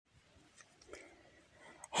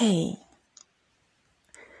Hey,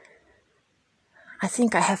 I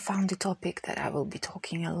think I have found a topic that I will be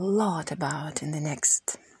talking a lot about in the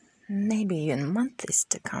next maybe even months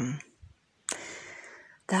to come.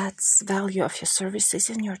 That's value of your services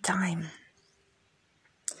and your time.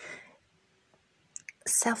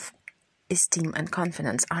 Self-esteem and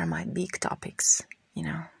confidence are my big topics,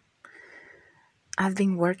 I've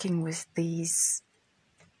been working with these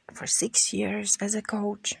for 6 years as a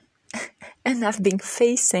coach. And I've been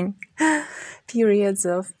facing periods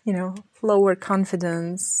of, lower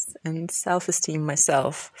confidence and self-esteem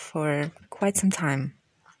myself for quite some time.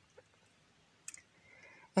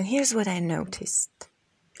 And here's what I noticed.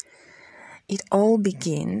 It all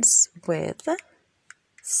begins with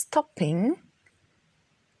stopping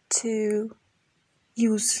to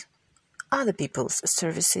use other people's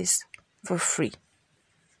services for free.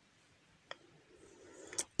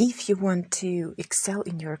 If you want to excel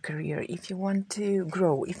in your career, if you want to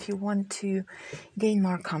grow, if you want to gain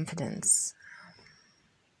more confidence,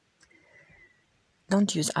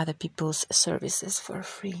 don't use other people's services for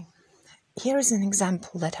free. Here is an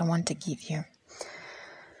example that I want to give you.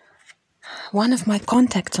 One of my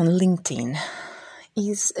contacts on LinkedIn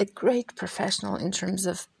is a great professional in terms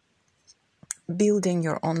of building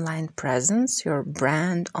your online presence, your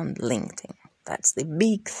brand on LinkedIn. That's the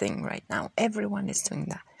big thing right now. Everyone is doing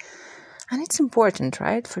that. And it's important,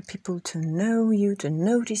 right, for people to know you, to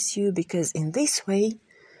notice you, because in this way,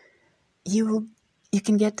 you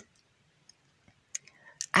can get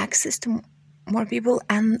access to more people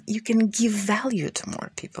and you can give value to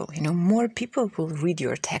more people. More people will read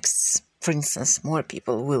your texts. For instance, more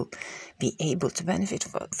people will be able to benefit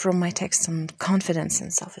from my texts on confidence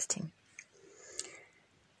and self-esteem.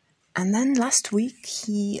 And then last week,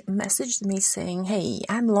 he messaged me saying, hey,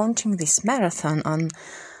 I'm launching this marathon on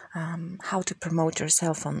how to promote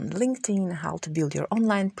yourself on LinkedIn, how to build your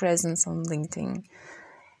online presence on LinkedIn.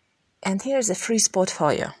 And here's a free spot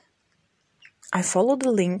for you. I followed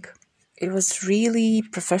the link. It was really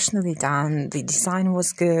professionally done. The design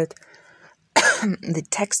was good. The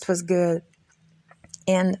text was good.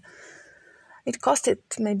 And it costed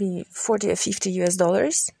maybe $40 or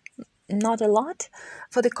 $50. Not a lot.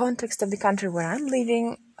 For the context of the country where I'm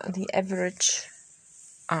living, the average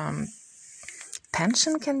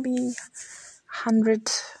pension can be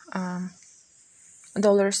 $100.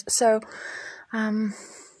 So $40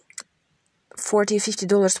 or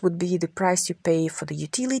 $50 would be the price you pay for the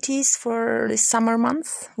utilities for the summer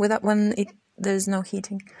month when there's no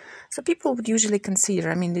heating. So people would usually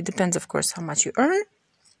consider, it depends, of course, how much you earn,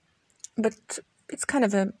 but it's kind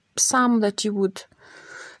of a sum that you would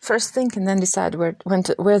first think and then decide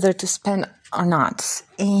whether to spend or not.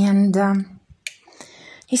 And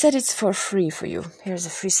he said it's for free for you. Here's a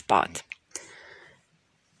free spot.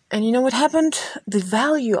 And you know what happened? The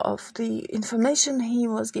value of the information he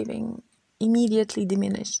was giving immediately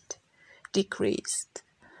diminished, decreased,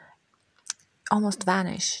 almost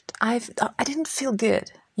vanished. I didn't feel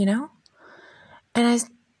good, And I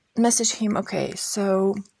messaged him, okay,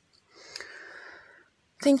 so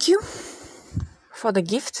thank you for the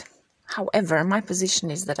gift. However, my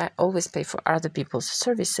position is that I always pay for other people's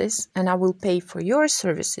services, and I will pay for your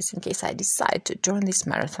services in case I decide to join this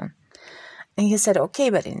marathon. And he said, okay,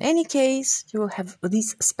 but in any case, you will have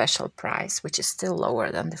this special price, which is still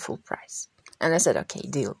lower than the full price. And I said, okay,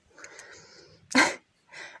 deal.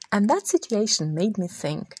 And that situation made me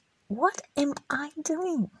think, what am I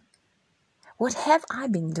doing? What have I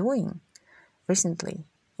been doing recently,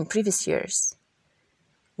 in previous years,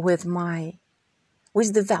 with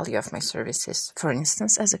the value of my services, for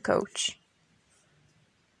instance, as a coach?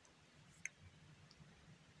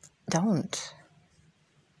 Don't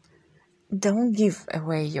give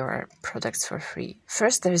away your products for free.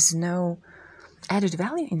 First, there's no added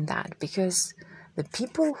value in that because the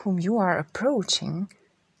people whom you are approaching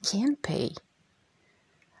can pay.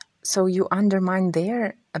 So you undermine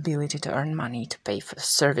their ability to earn money to pay for the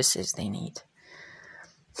services they need.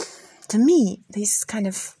 To me, this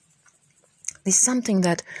something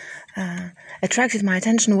that attracted my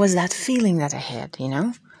attention was that feeling that I had,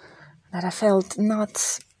 that I felt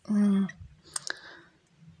not...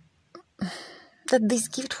 that this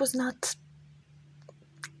gift was not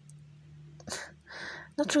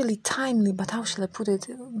really timely, but how shall I put it?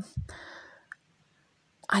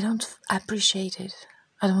 I don't appreciate it.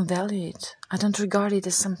 I don't value it. I don't regard it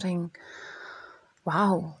as something,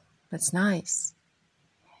 wow, that's nice.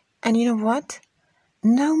 And you know what?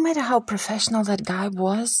 No matter how professional that guy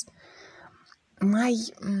was, my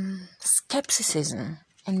skepticism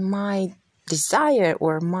and my desire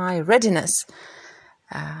or my readiness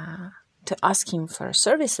to ask him for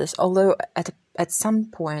services, although at at some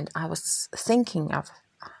point I was thinking of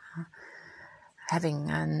having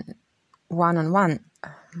a one-on-one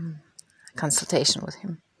consultation with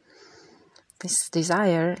him. This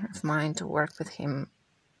desire of mine to work with him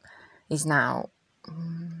is now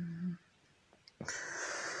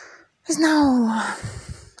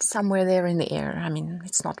somewhere there in the air. I mean,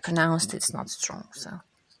 it's not pronounced, it's not strong. So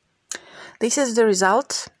this is the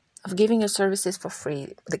result of giving your services for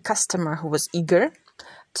free. The customer who was eager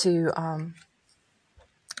to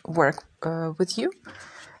work with you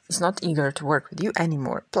is not eager to work with you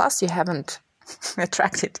anymore. Plus, you haven't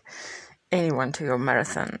attracted anyone to your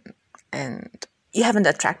marathon, and you haven't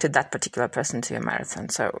attracted that particular person to your marathon.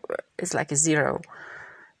 So it's like a zero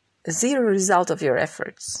result of your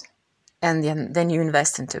efforts. And then you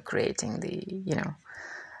invest into creating the,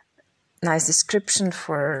 nice description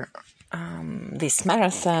for this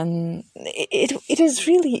marathon. It is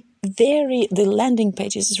really the landing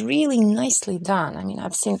page is really nicely done. I mean,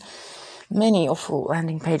 I've seen many awful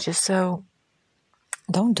landing pages, so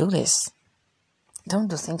don't do this. Don't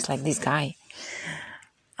do things like this guy.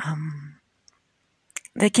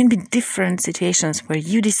 There can be different situations where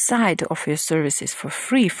you decide to offer your services for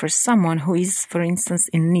free for someone who is, for instance,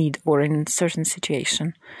 in need or in a certain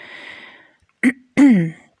situation.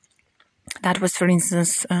 That was, for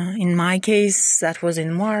instance, in my case, that was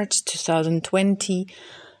in March 2020.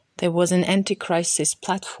 There was an anti-crisis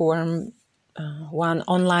platform, one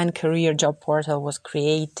online career job portal was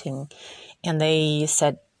creating, and they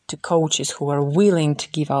said to coaches who are willing to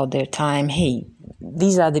give out their time, hey,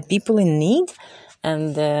 these are the people in need,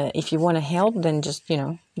 and if you want to help, then just,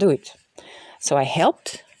 do it. So I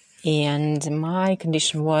helped, and my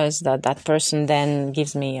condition was that that person then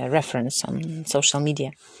gives me a reference on social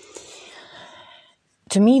media.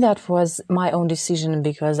 To me, that was my own decision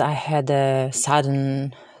because I had a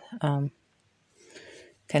sudden kind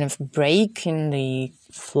of break in the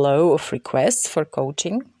flow of requests for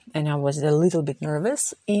coaching, and I was a little bit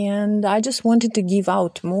nervous, and I just wanted to give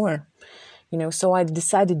out more. So I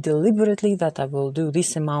decided deliberately that I will do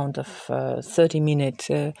this amount of 30-minute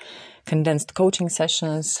condensed coaching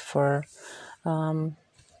sessions for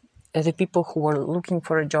the people who were looking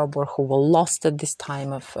for a job or who were lost at this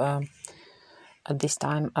time of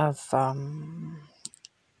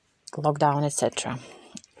lockdown, etc.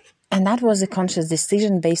 And that was a conscious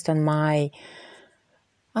decision based on my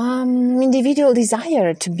individual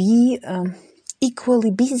desire to be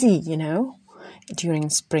equally busy, during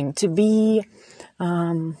spring, to be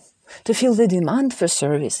to feel the demand for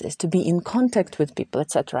services, to be in contact with people,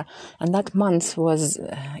 etc. And that month was,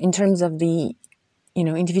 in terms of the,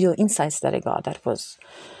 individual insights that I got, that was,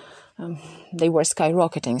 they were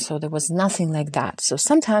skyrocketing. So there was nothing like that. So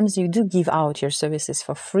sometimes you do give out your services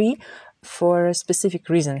for free for a specific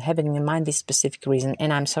reason, having in mind this specific reason.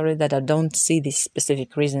 And I'm sorry that I don't see this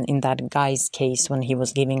specific reason in that guy's case when he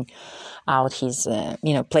was giving out his,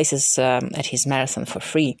 places at his marathon for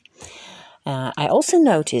free. I also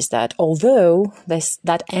noticed that although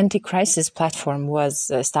that anti-crisis platform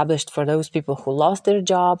was established for those people who lost their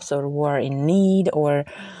jobs or were in need or,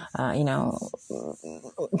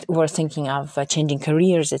 were thinking of changing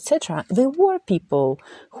careers, etc., there were people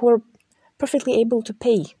who were perfectly able to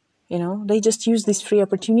pay. They just used this free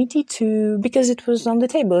opportunity because it was on the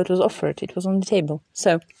table, it was offered, it was on the table.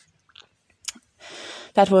 So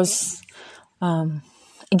that was,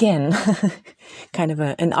 again, kind of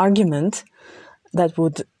an argument that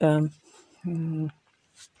would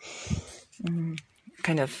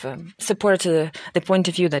support the point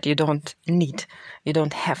of view that you don't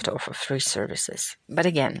have to offer free services. But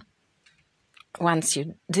again, once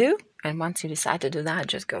you do, and once you decide to do that,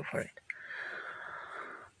 just go for it.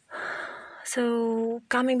 So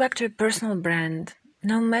coming back to a personal brand,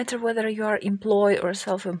 no matter whether you are employed or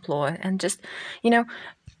self-employed, and just,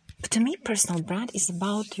 to me, personal brand is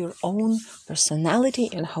about your own personality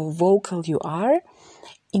and how vocal you are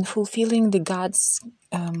in fulfilling the God's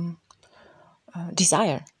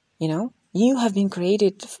desire. You have been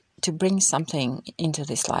created to bring something into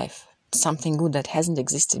this life, something good that hasn't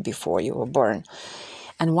existed before you were born.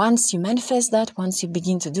 And once you manifest that, once you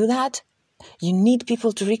begin to do that, you need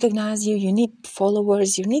people to recognize you, you need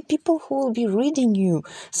followers, you need people who will be reading you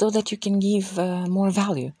so that you can give more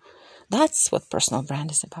value. That's what personal brand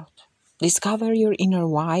is about. Discover your inner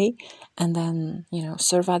why and then,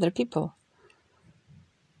 serve other people.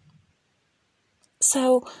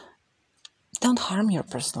 So don't harm your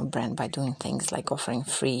personal brand by doing things like offering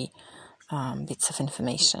free bits of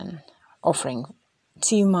information, offering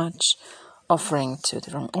too much, offering to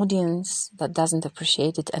the wrong audience that doesn't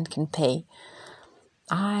appreciate it and can pay.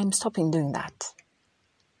 I'm stopping doing that.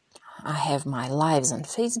 I have my lives on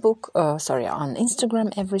on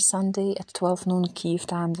Instagram every Sunday at 12 noon Kyiv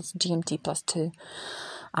time, that's GMT +2.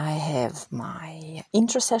 I have my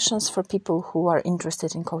intro sessions for people who are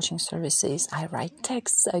interested in coaching services. I write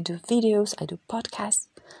texts, I do videos, I do podcasts.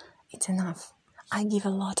 It's enough. I give a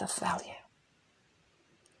lot of value.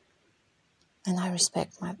 And I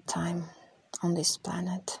respect my time on this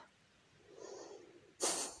planet.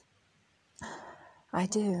 I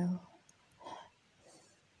do.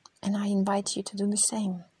 And I invite you to do the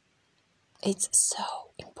same. It's so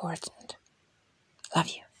important. Love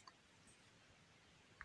you.